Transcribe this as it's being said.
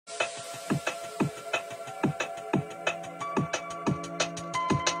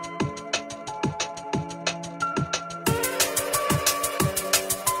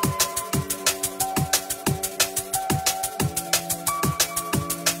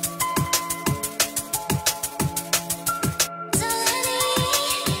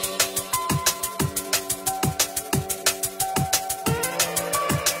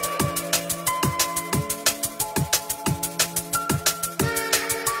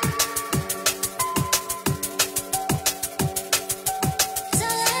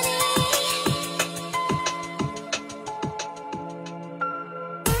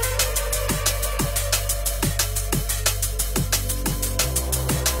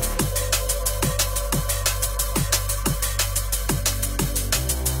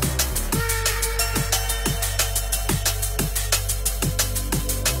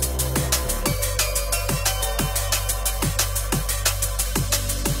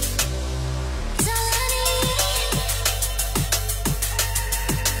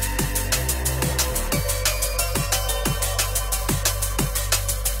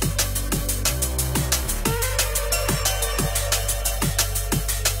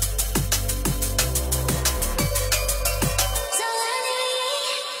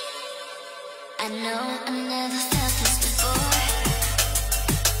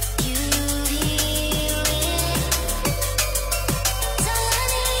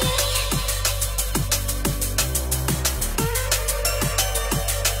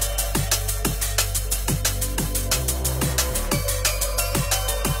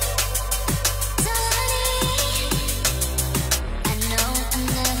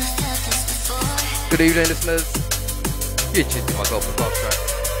Good evening, listeners. You're tuned to my golf and Fastrax.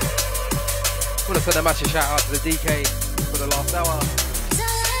 I want to send a massive shout out to the DK for the last hour.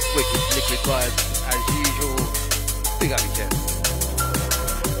 Wicked liquid vibes as usual. Big up your chest.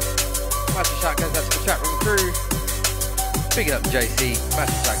 Massive shout goes out to the chat room crew. Big up JC.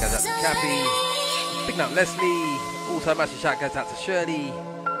 Massive shout goes out to Cappy. Big up Leslie. Also massive shout goes out to Shirley.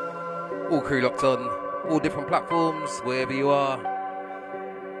 All crew locked on. All different platforms, wherever you are.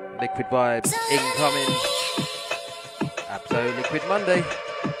 Liquid vibes incoming. Abso Liquid Monday.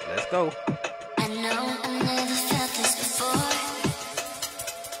 Let's go. I know I never felt this before.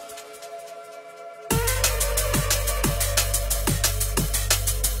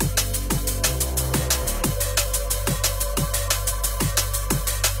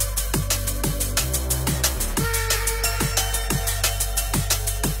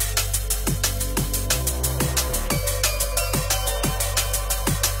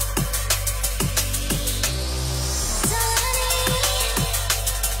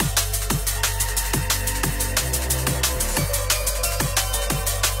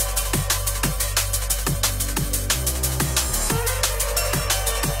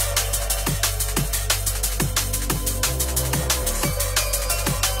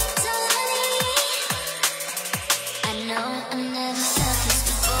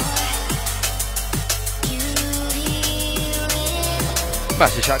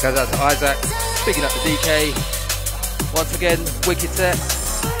 Massive shout goes out to Isaac, picking up the DK. Once again, wicked set.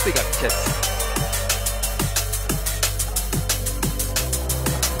 Big up your chest.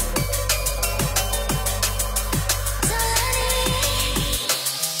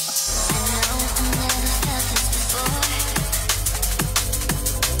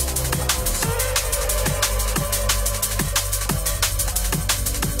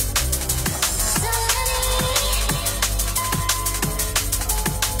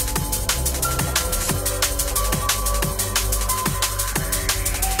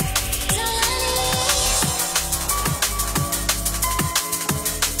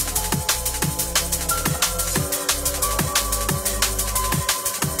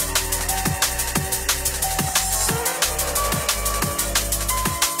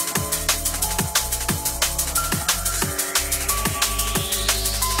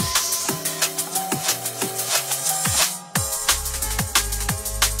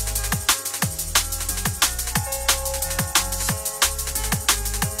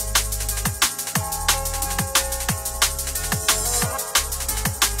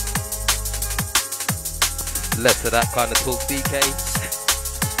 Less of that kind of talk, DK.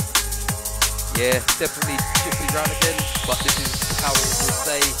 Yeah, definitely shifting around again, but this is how it will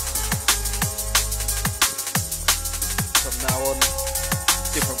stay from now on.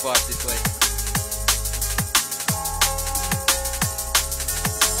 Different vibe this way.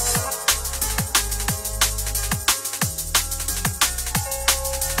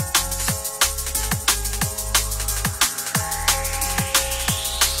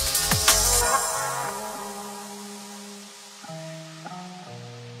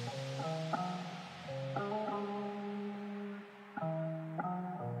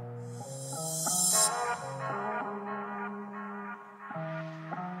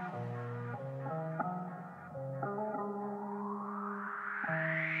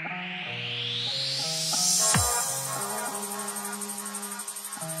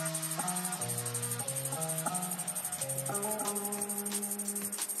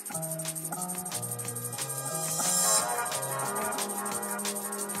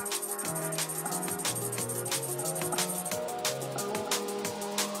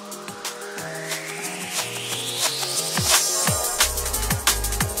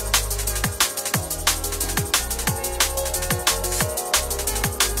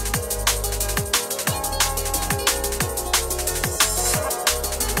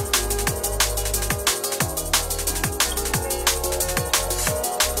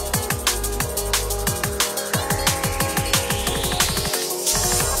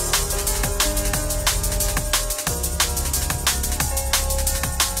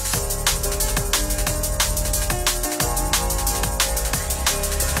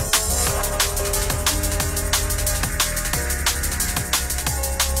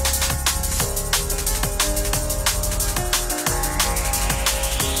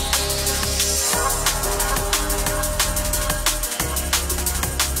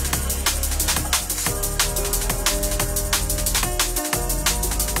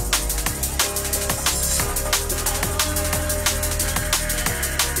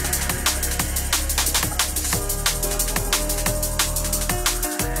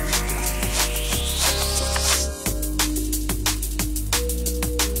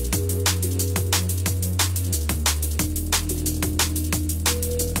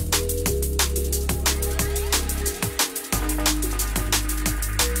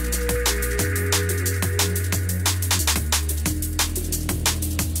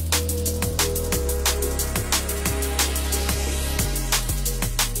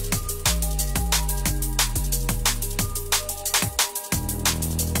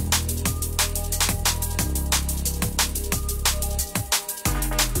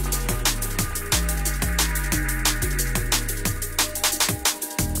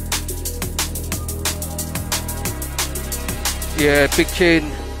 Yeah, big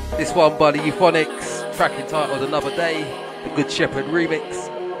tune. This one by the Euphonics, track entitled Another Day, the Good Shepherd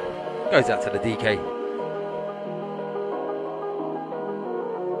remix. Goes out to the DK.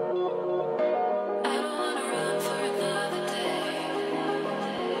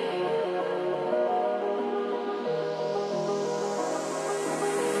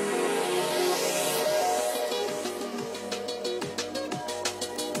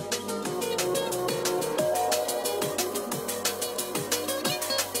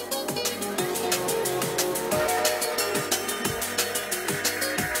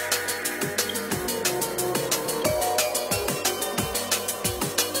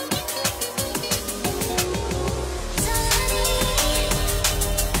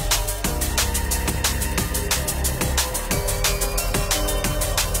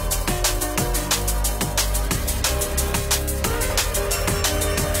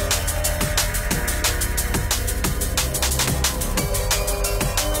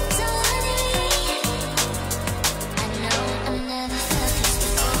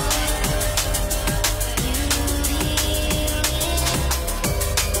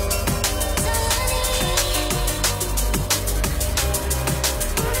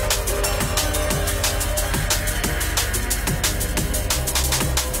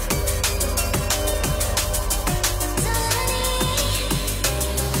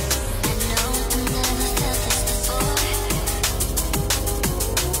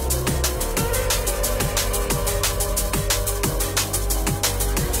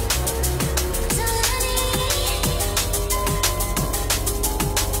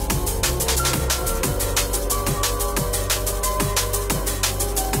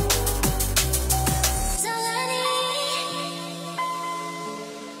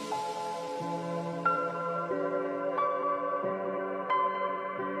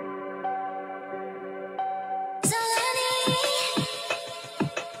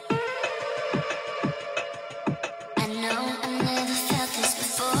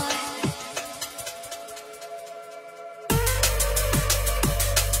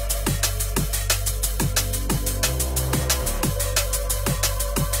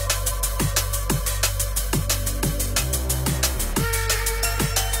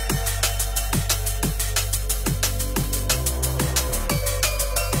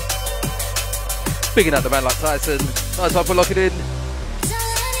 Picking up the man like Tyson. Nice one for locking in.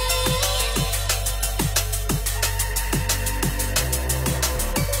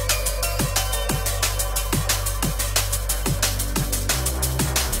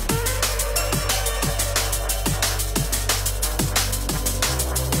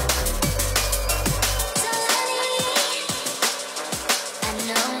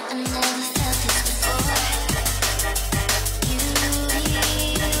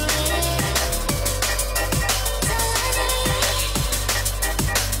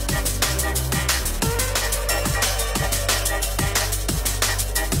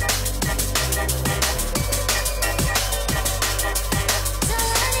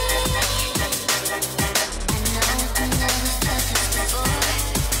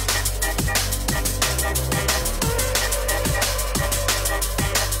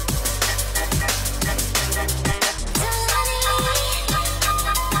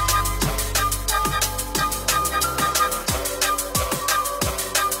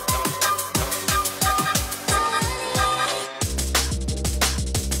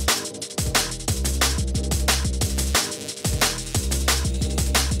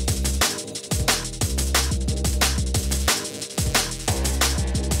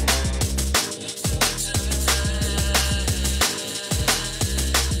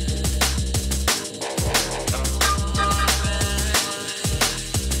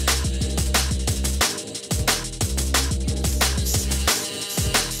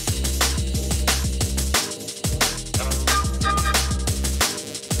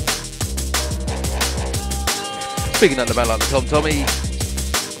 Speaking of the man like the Tom Tommy.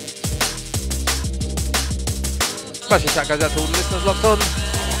 Smashing chat goes out to all the listeners locked on.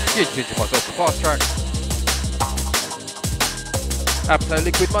 You tuned to myself for Fastrax. Abso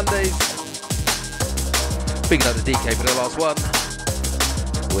Liquid Mondays. Speaking of the DK for the last one.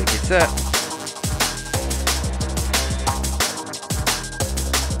 Wicked set.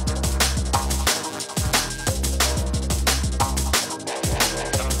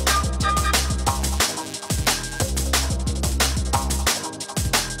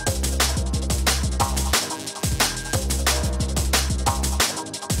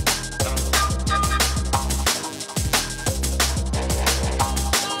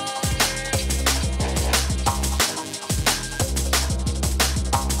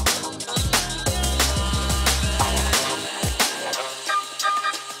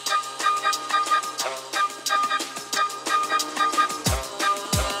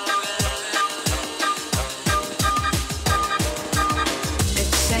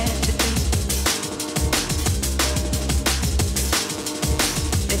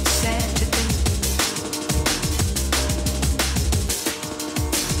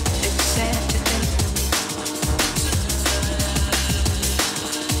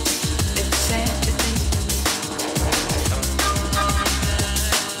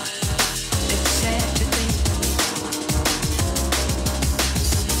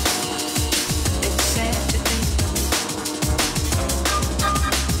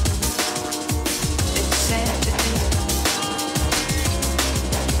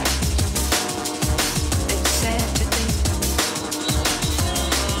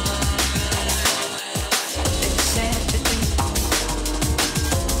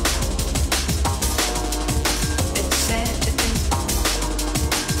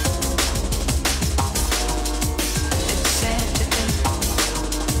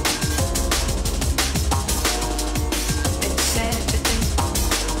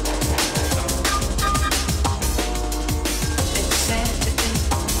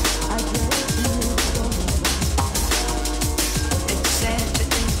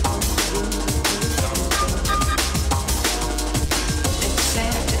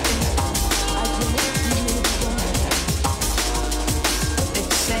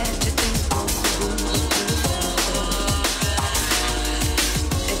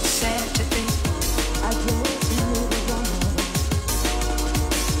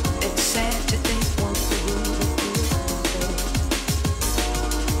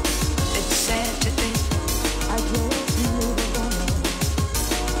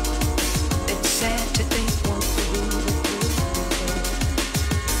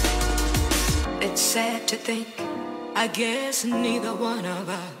 to think, I guess neither one of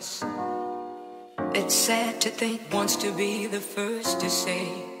us. It's sad to think wants to be the first to say.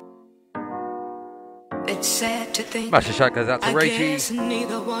 It's sad to think, Massive shout goes out to I Rachie. guess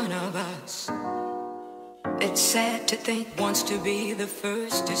neither one of us. It's sad to think wants to be the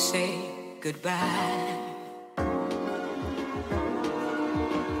first to say goodbye.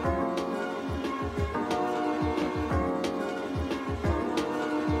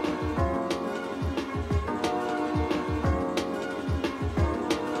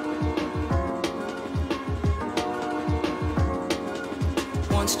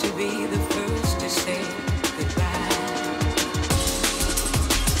 Wants to be the first to say goodbye.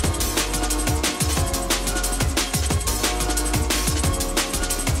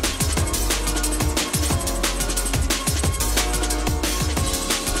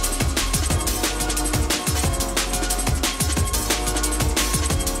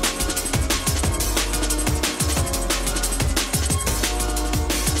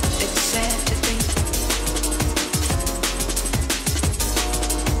 It's sad to think.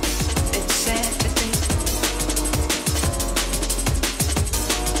 It's sad to think.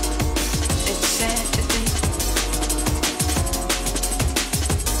 It's sad to think.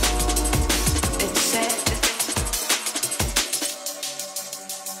 It's sad to think.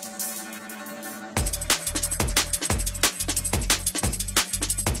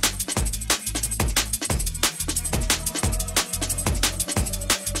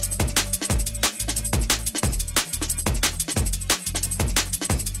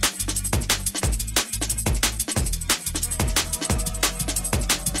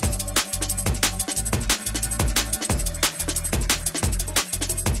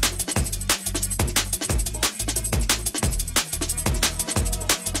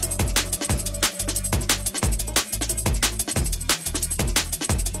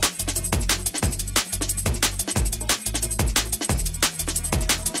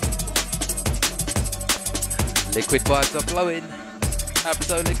 Liquid vibes are flowing.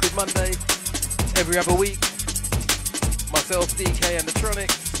 Abso Liquid Monday. Every other week. Myself, DK and the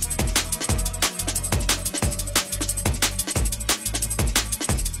Tronics.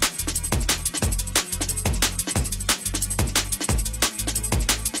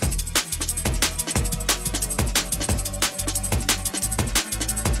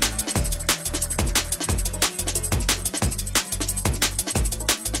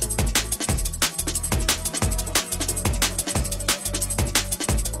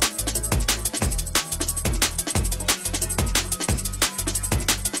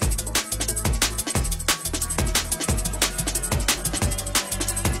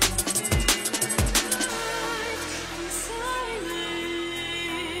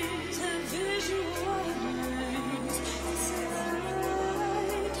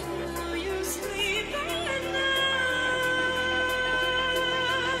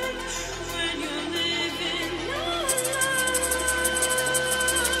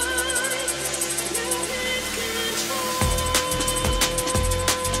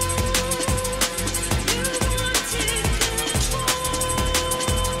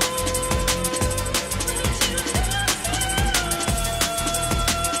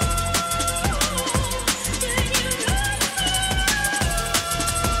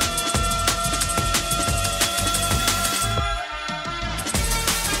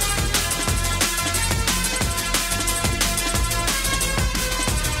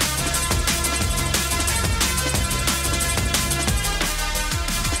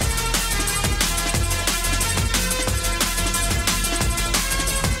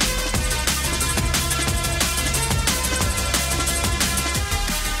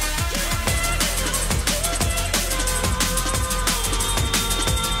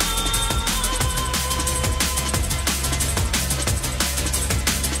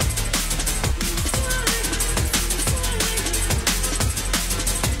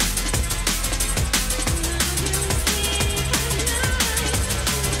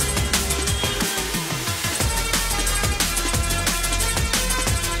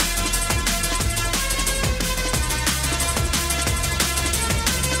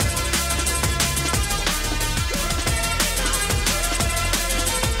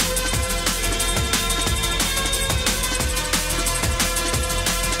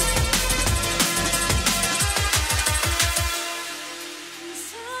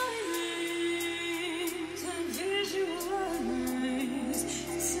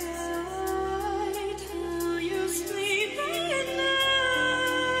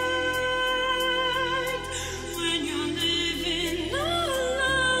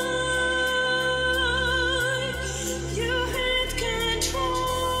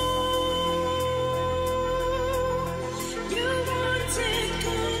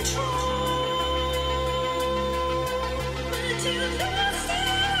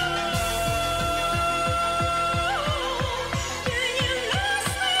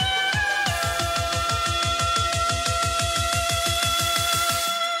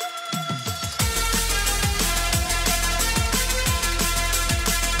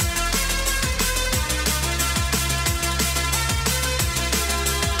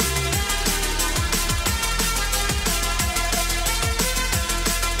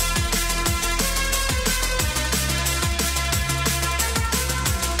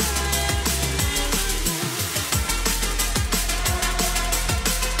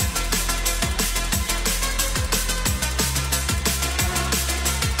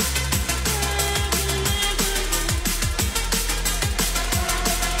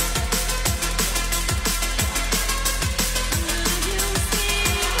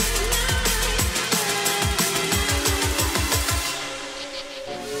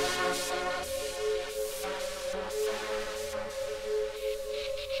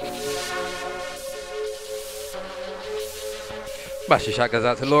 Massive shout goes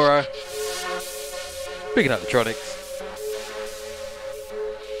out to Laura. Picking up the Tronics.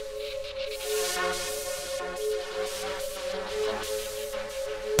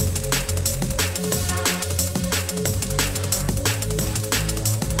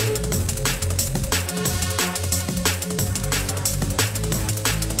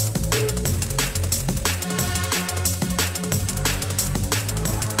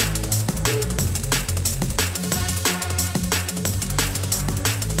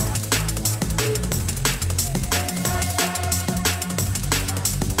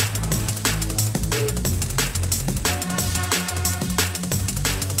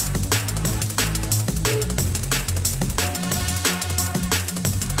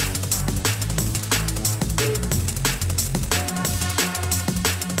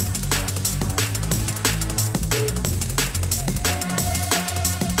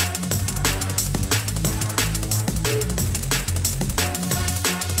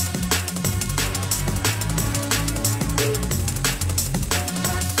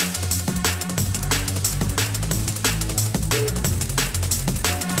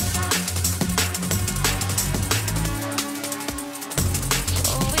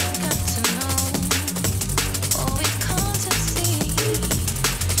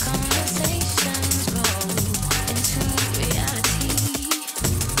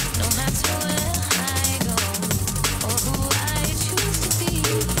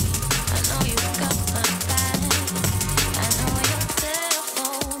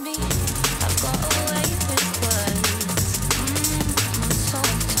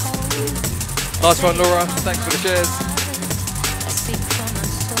 Nice one, Laura. Thanks for the shares.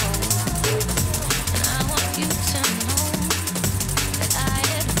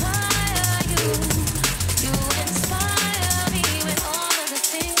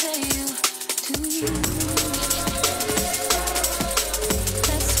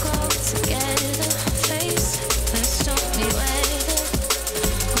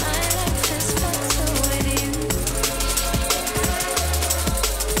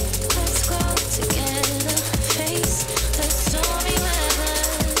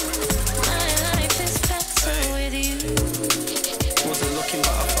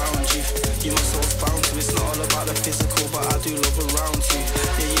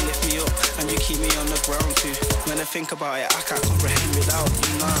 Think about it, I can't comprehend without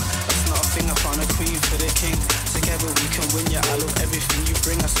you, nah. That's not a thing, I found a queen for the king. Together we can win, yeah, I love everything you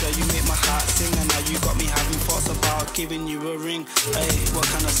bring. I swear you make my heart sing, and now you got me having thoughts about giving you a ring. Hey, what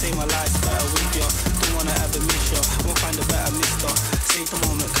can I say, my life's better with you. Don't wanna ever miss you, won't find a better mister. Save the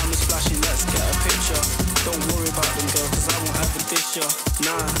moment, cameras flashing, let's get a picture. Don't worry about them, girl, cause I won't ever dish you.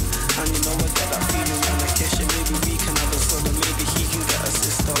 Nah, and you know I get that feeling when I kiss you. Maybe we can have a son, and maybe he can get a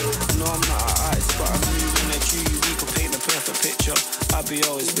sister. I know I'm not an artist, but I knew when I drew you, we could paint the perfect picture. I'll be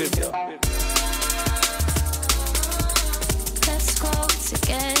always with you. Let's grow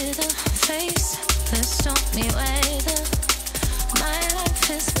together, face the stormy weather. My life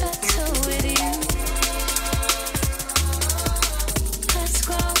is better with you. Let's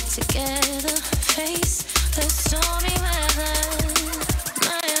grow together, face the stormy weather.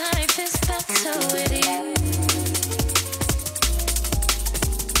 My life is better with you.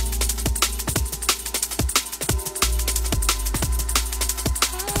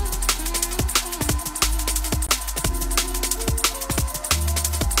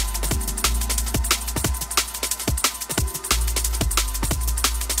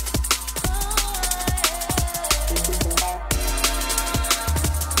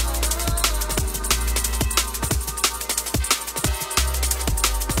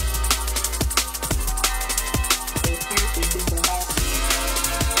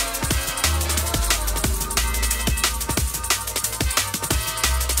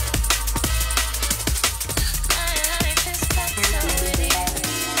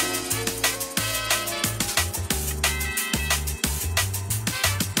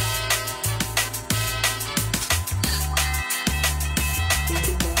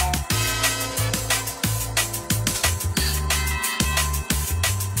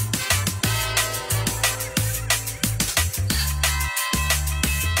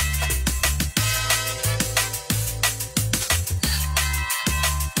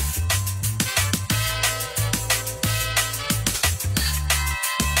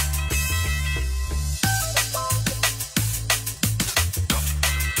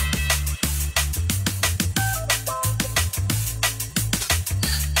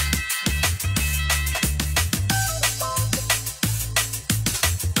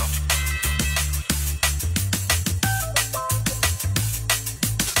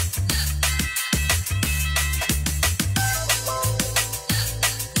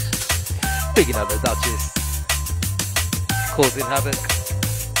 Bigging up the Duchess, causing havoc.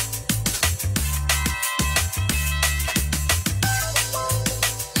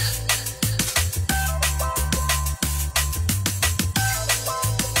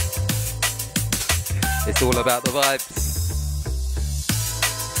 It's all about the vibes.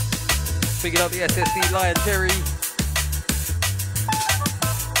 Bigging up the SSD Lion Jerry.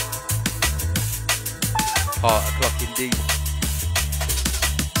 Heart o'clock indeed.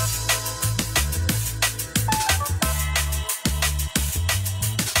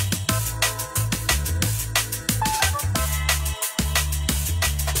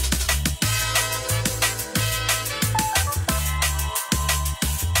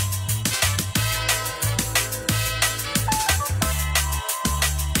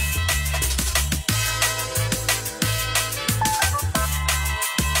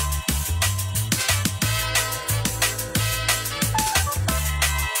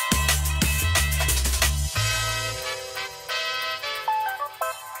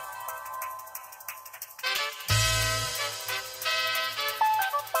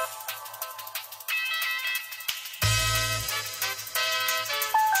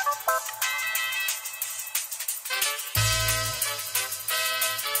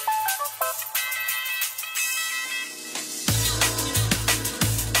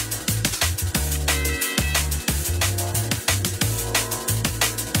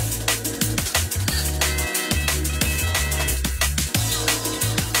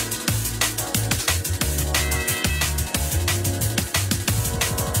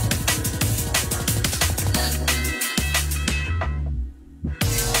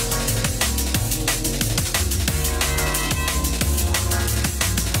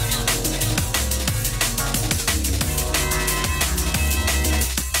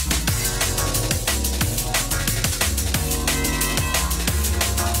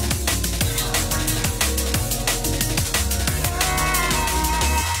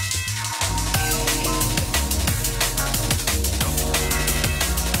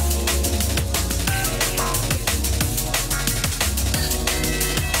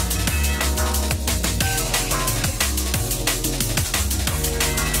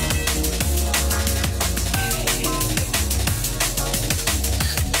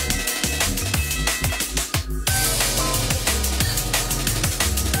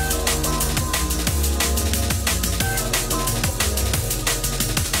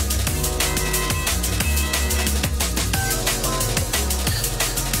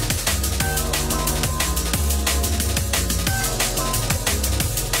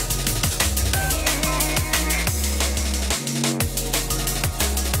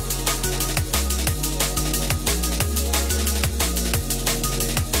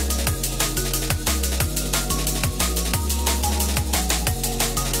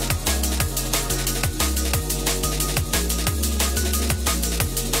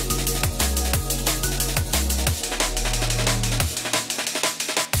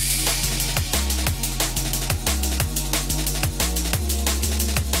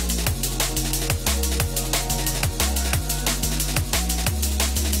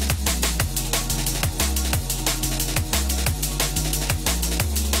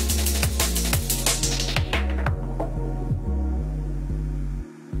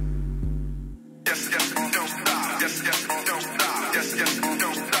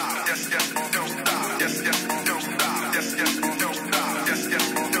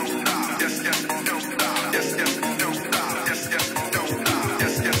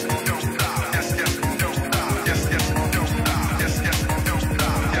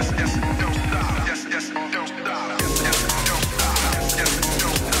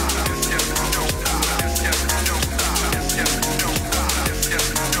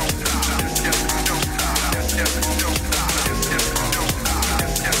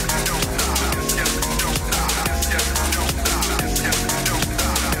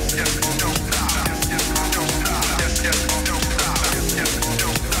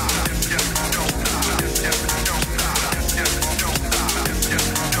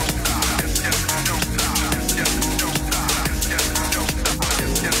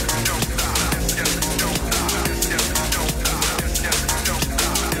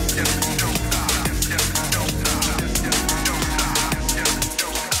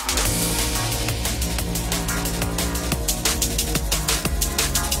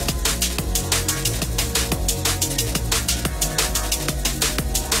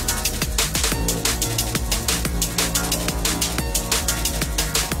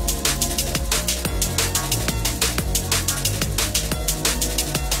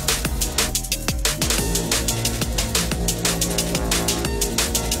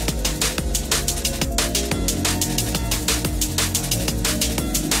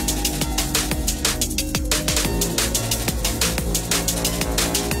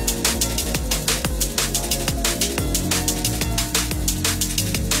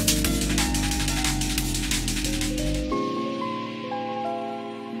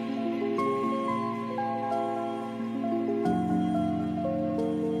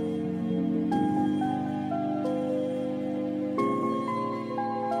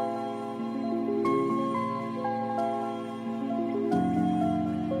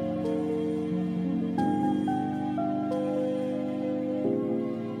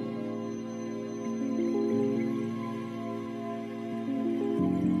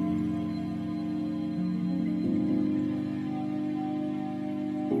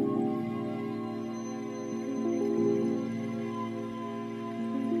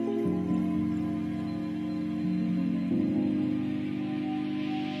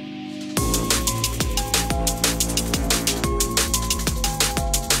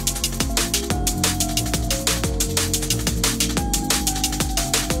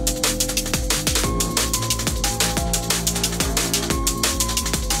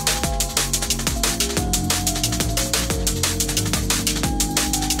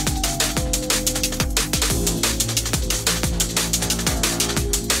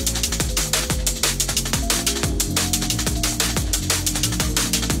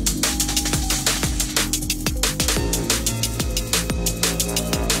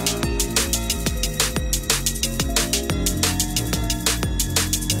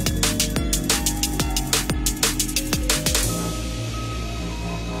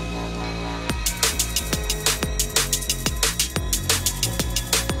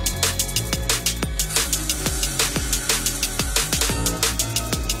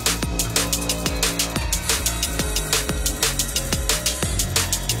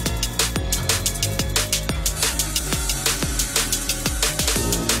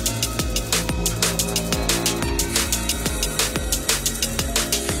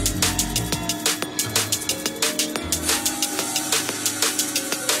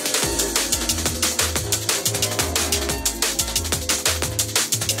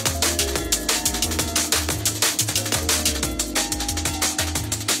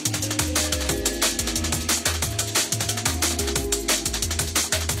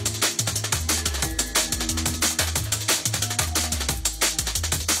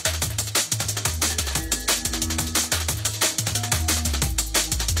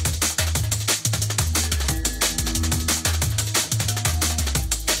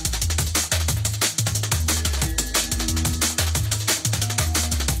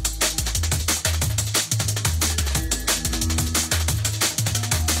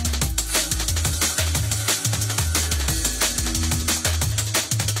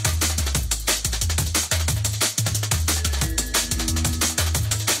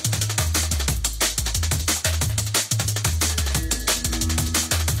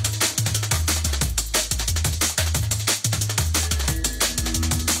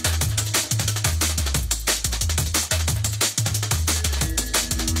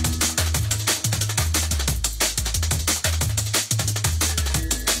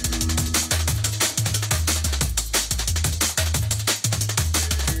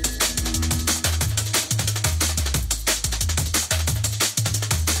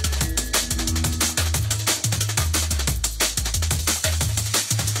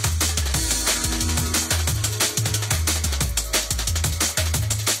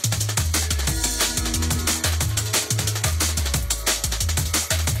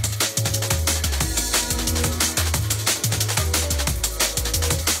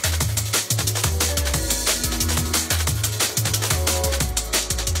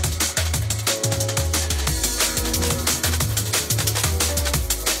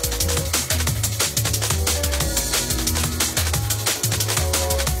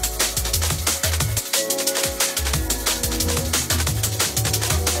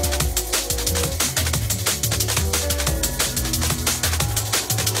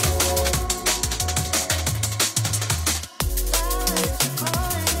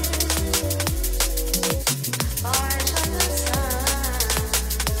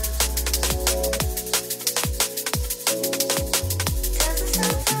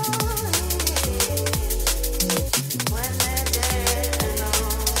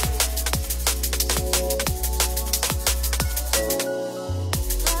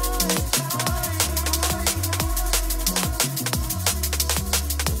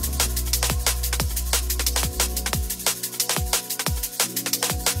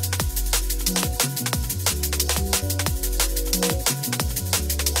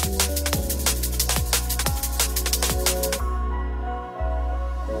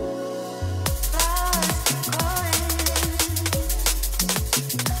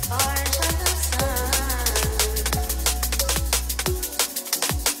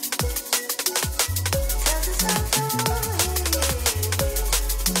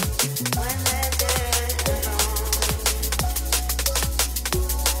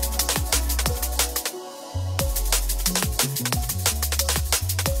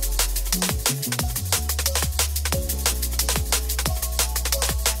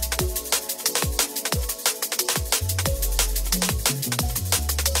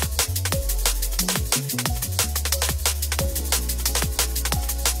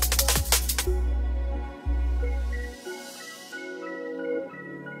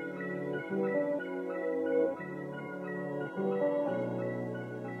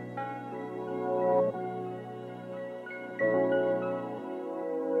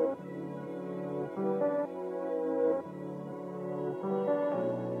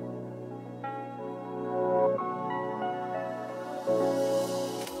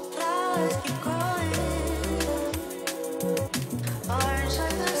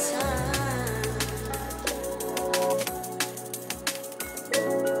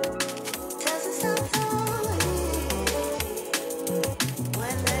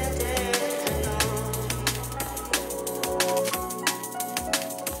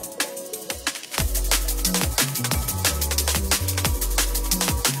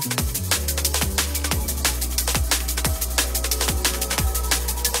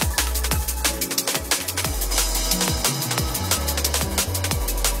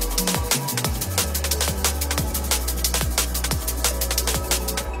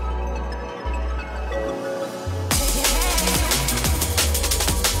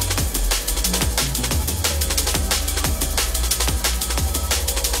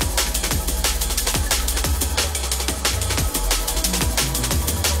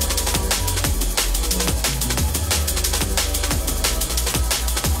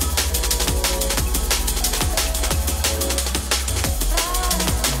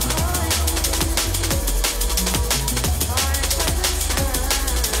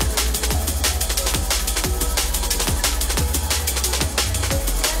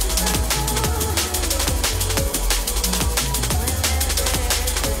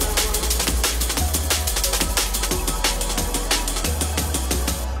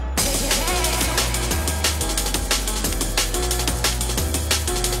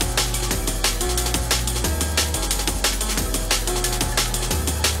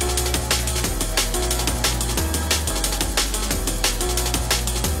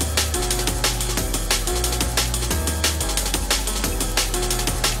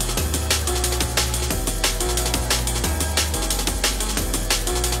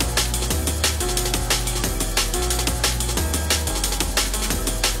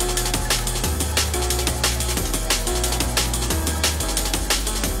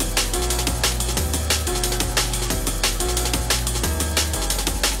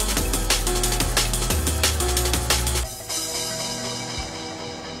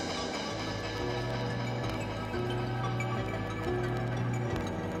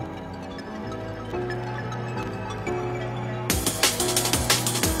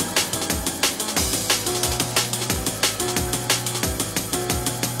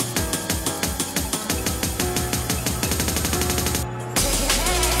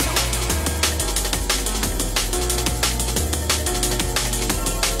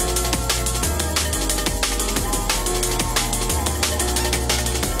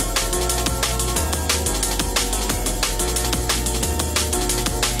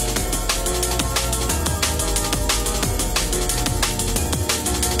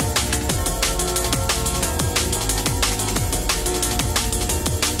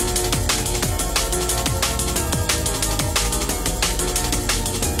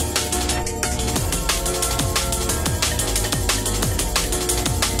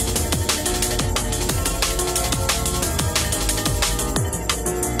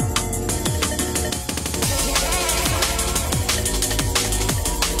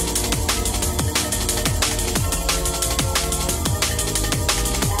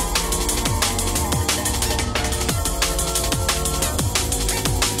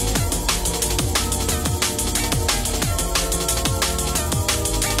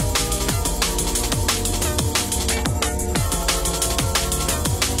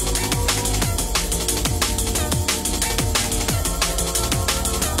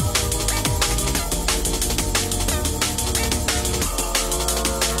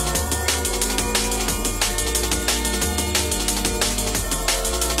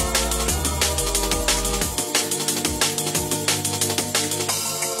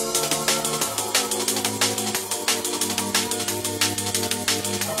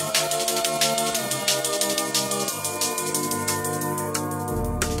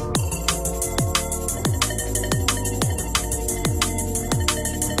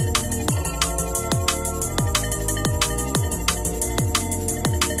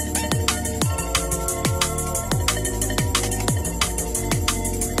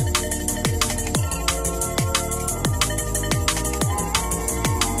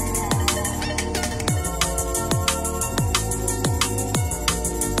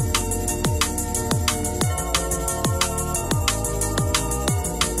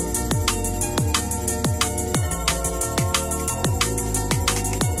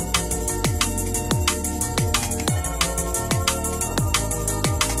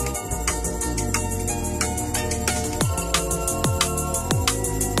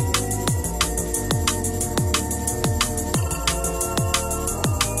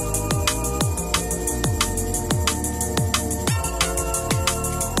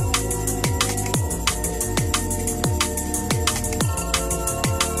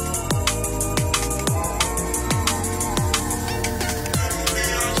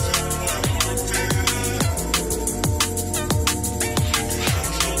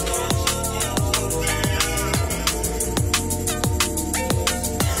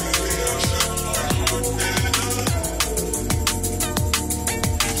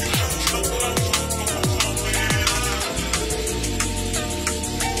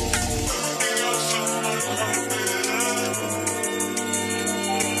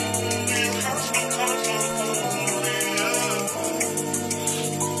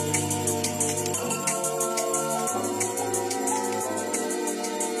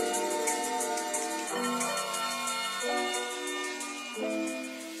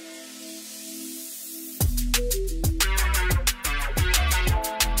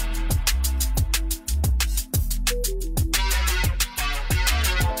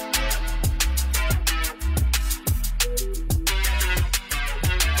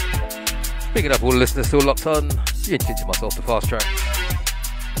 Picking up all the listeners still locked on. You introducing myself to Fastrax.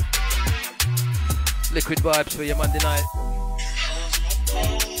 Liquid vibes for your Monday night.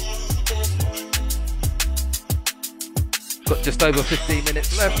 Got just over 15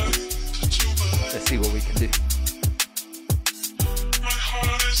 minutes left. Let's see what we can do.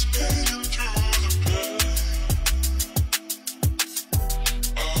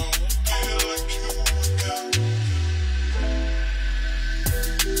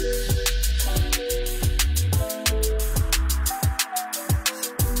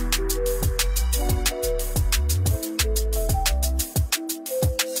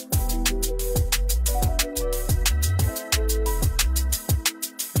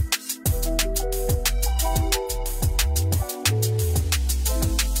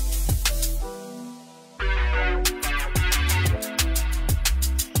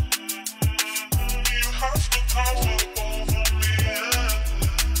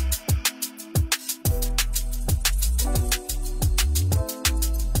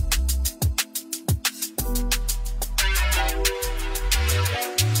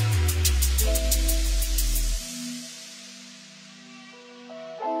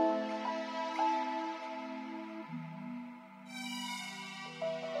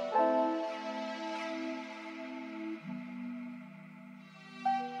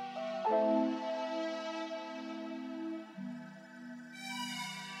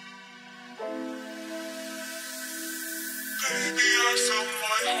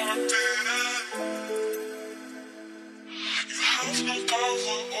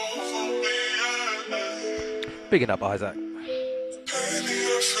 Bigging up Isaac.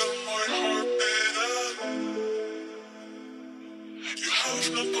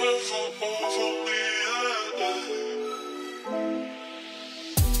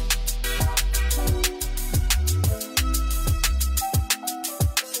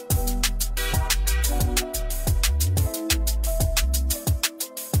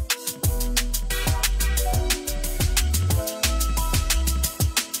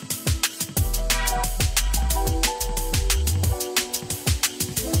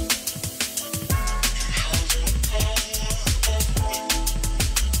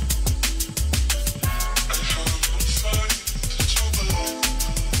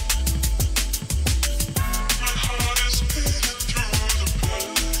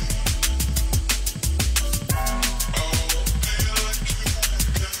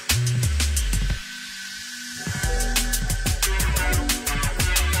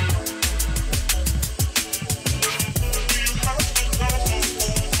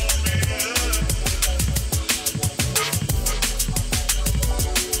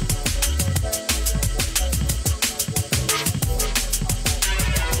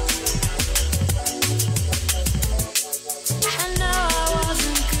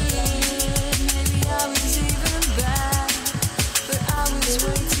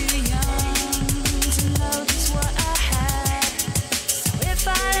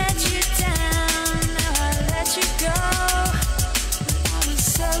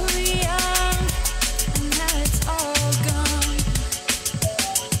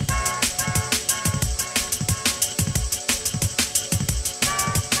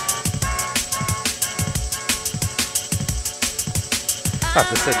 I have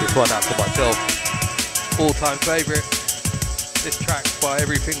to send this one out to myself. All-time favourite. This track by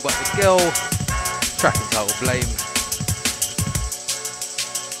Everything But The Girl. Track entitled Blame.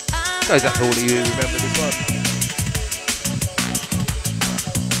 Goes out to all of you who remember this one.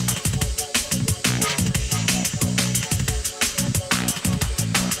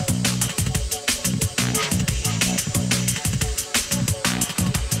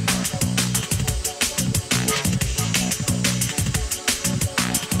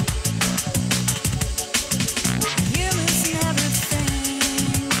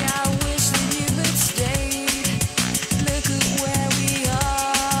 Look at where we are.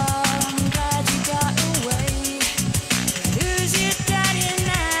 I'm glad you got away.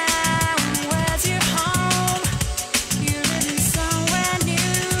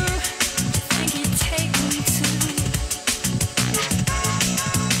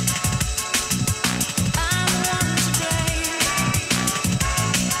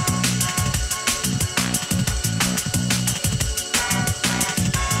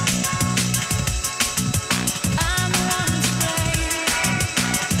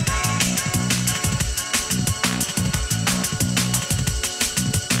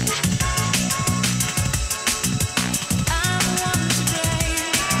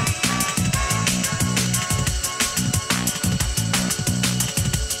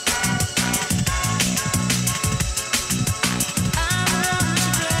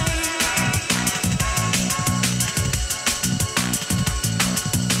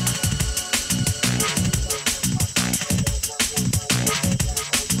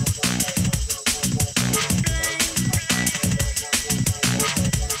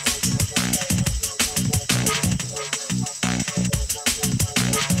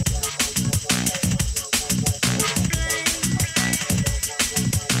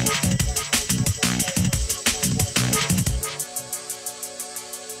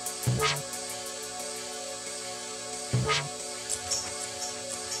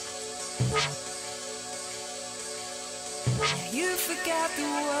 the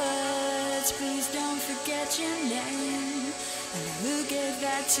words, please don't forget your name. And who gave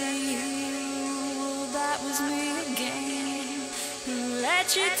that to you? That was me again. Who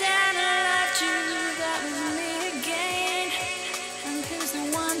let you down and left you? That was me again. And who's the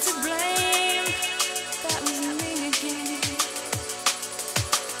one to blame? That was me again.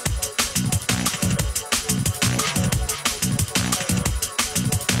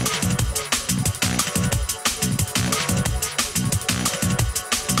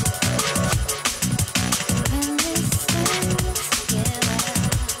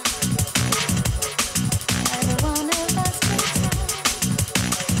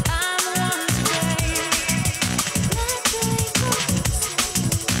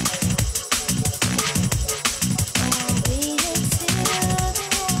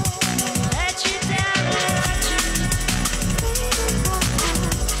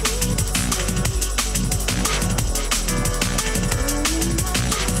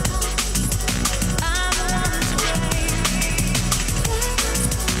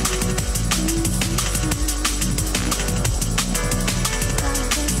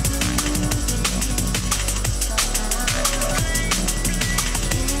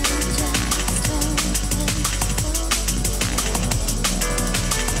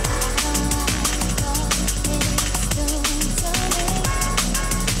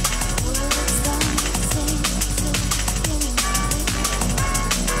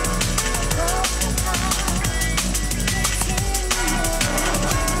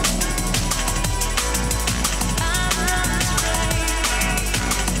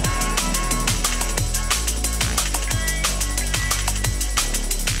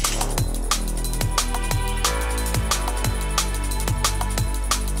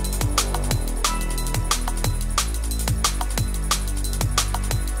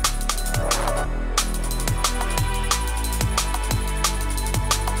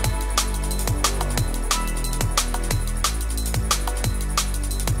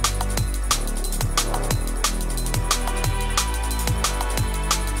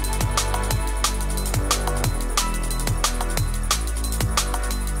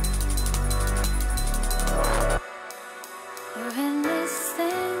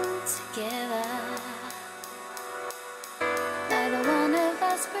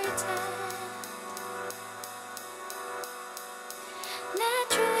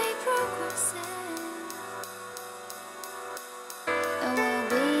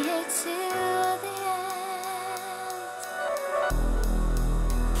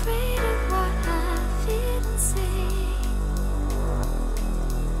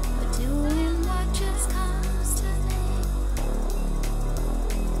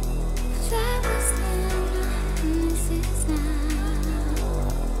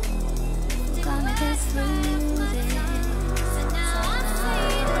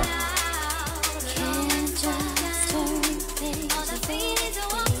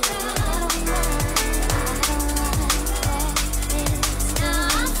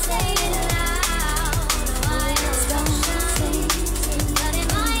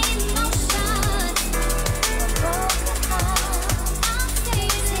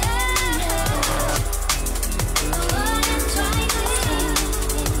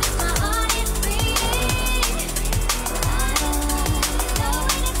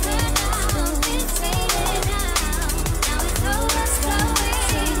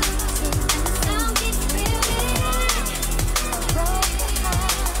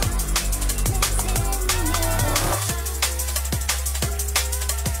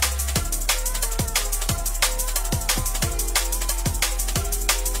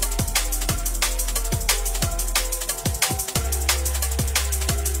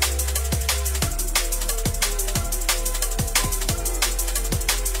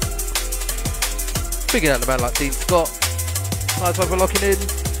 Big out the man like Dean Scott. Nice one for locking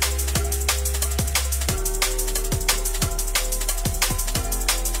in.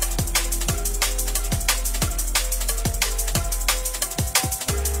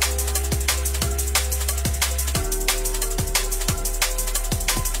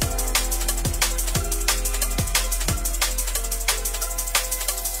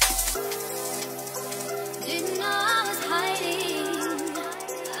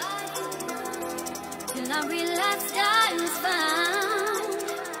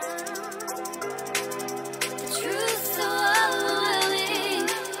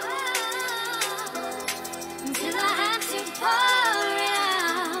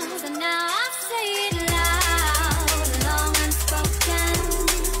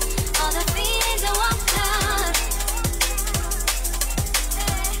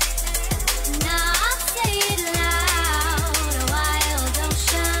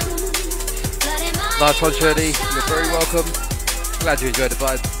 Nice one, Shirley. You're very welcome. Glad you enjoyed the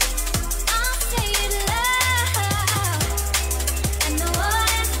vibe.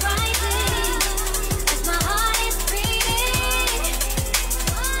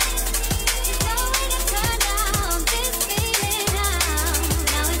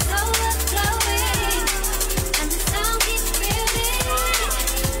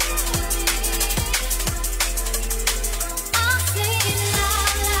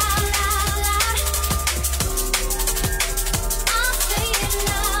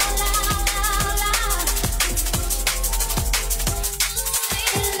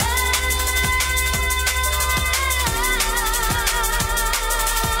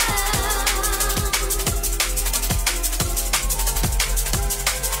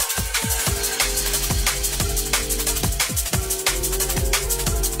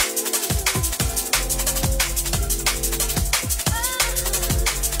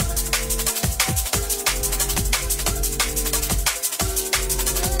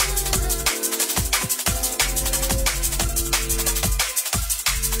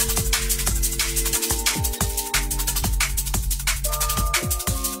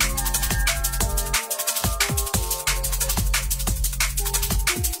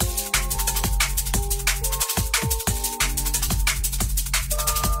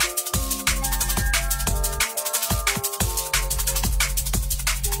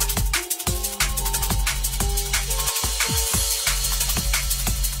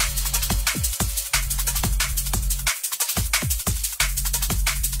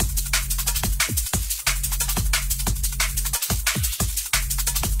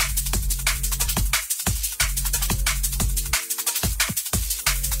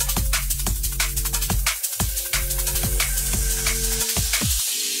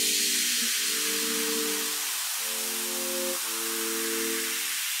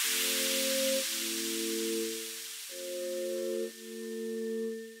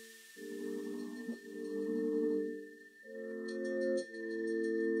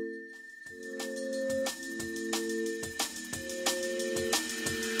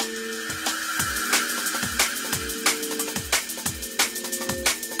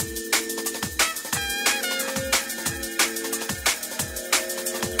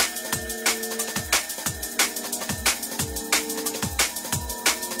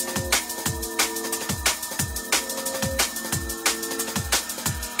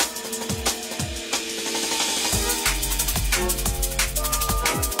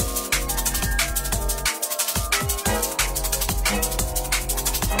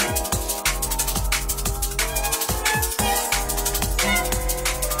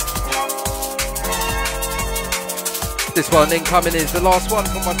 This one incoming is the last one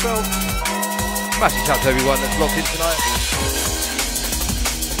from myself. Massive shout to everyone that's logged in tonight.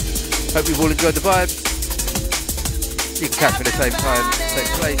 Hope you've all enjoyed the vibes. You can catch me at the same time,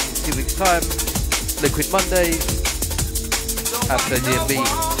 same place in 2 weeks' time. Liquid Mondays. Abso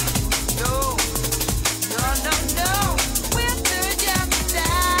DNB.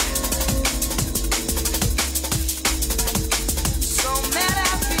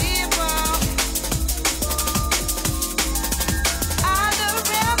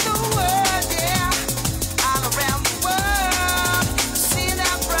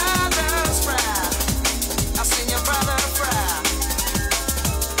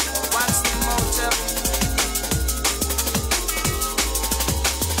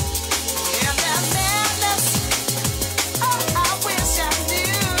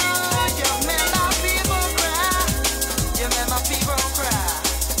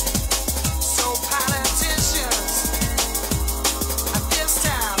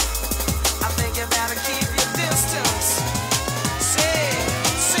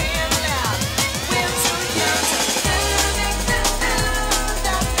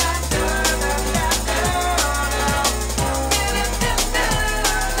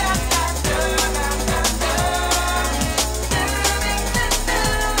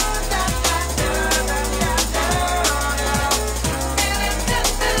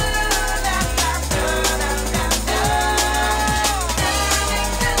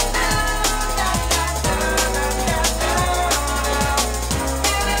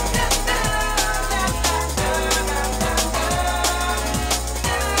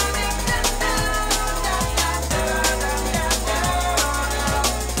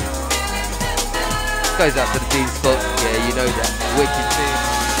 Goes out to the Dean Spot, yeah, you know that. Wicked tune.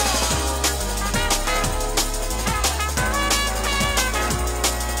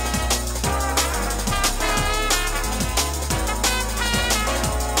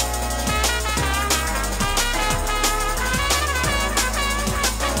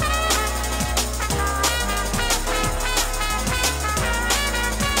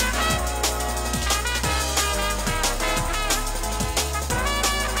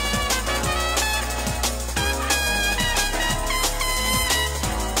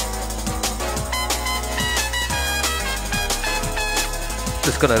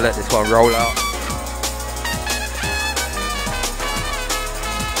 Just gonna let this one roll out.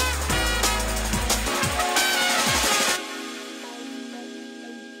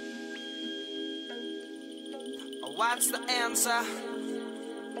 What's the answer?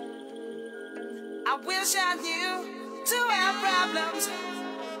 I wish I knew to have problems.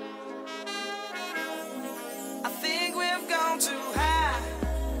 I think we've gone too high.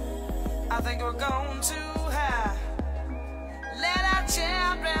 I think we're going too high. Let our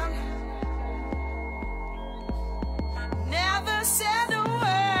children never said a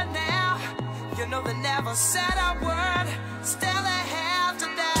word now. You know they never said a word. Still they have to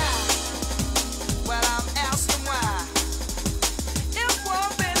die. Well, I'm asking why. It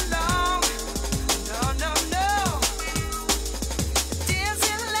won't be long. No, no, no.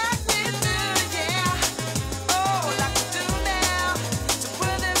 Dancing like we do, yeah. Oh, like we do now. To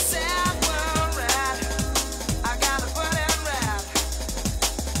put this sad world right, I gotta put it right.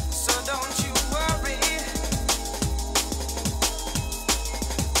 So don't you worry.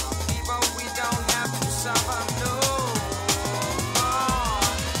 People, we don't have to suffer, no.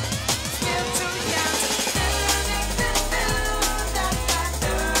 Still too young to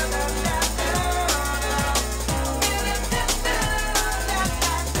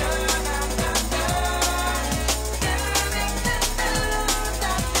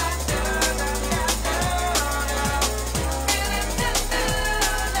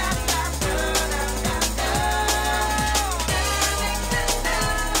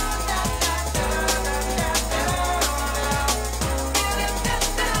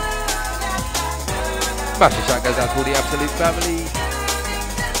Massive shout goes out to all the Absolute family.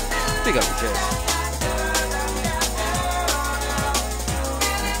 Big up the chest.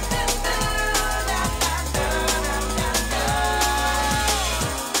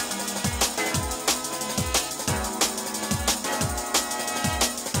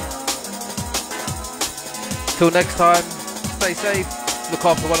 Till next time, stay safe, look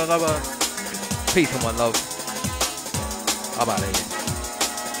after one another. Peace and one love. I'm out of here.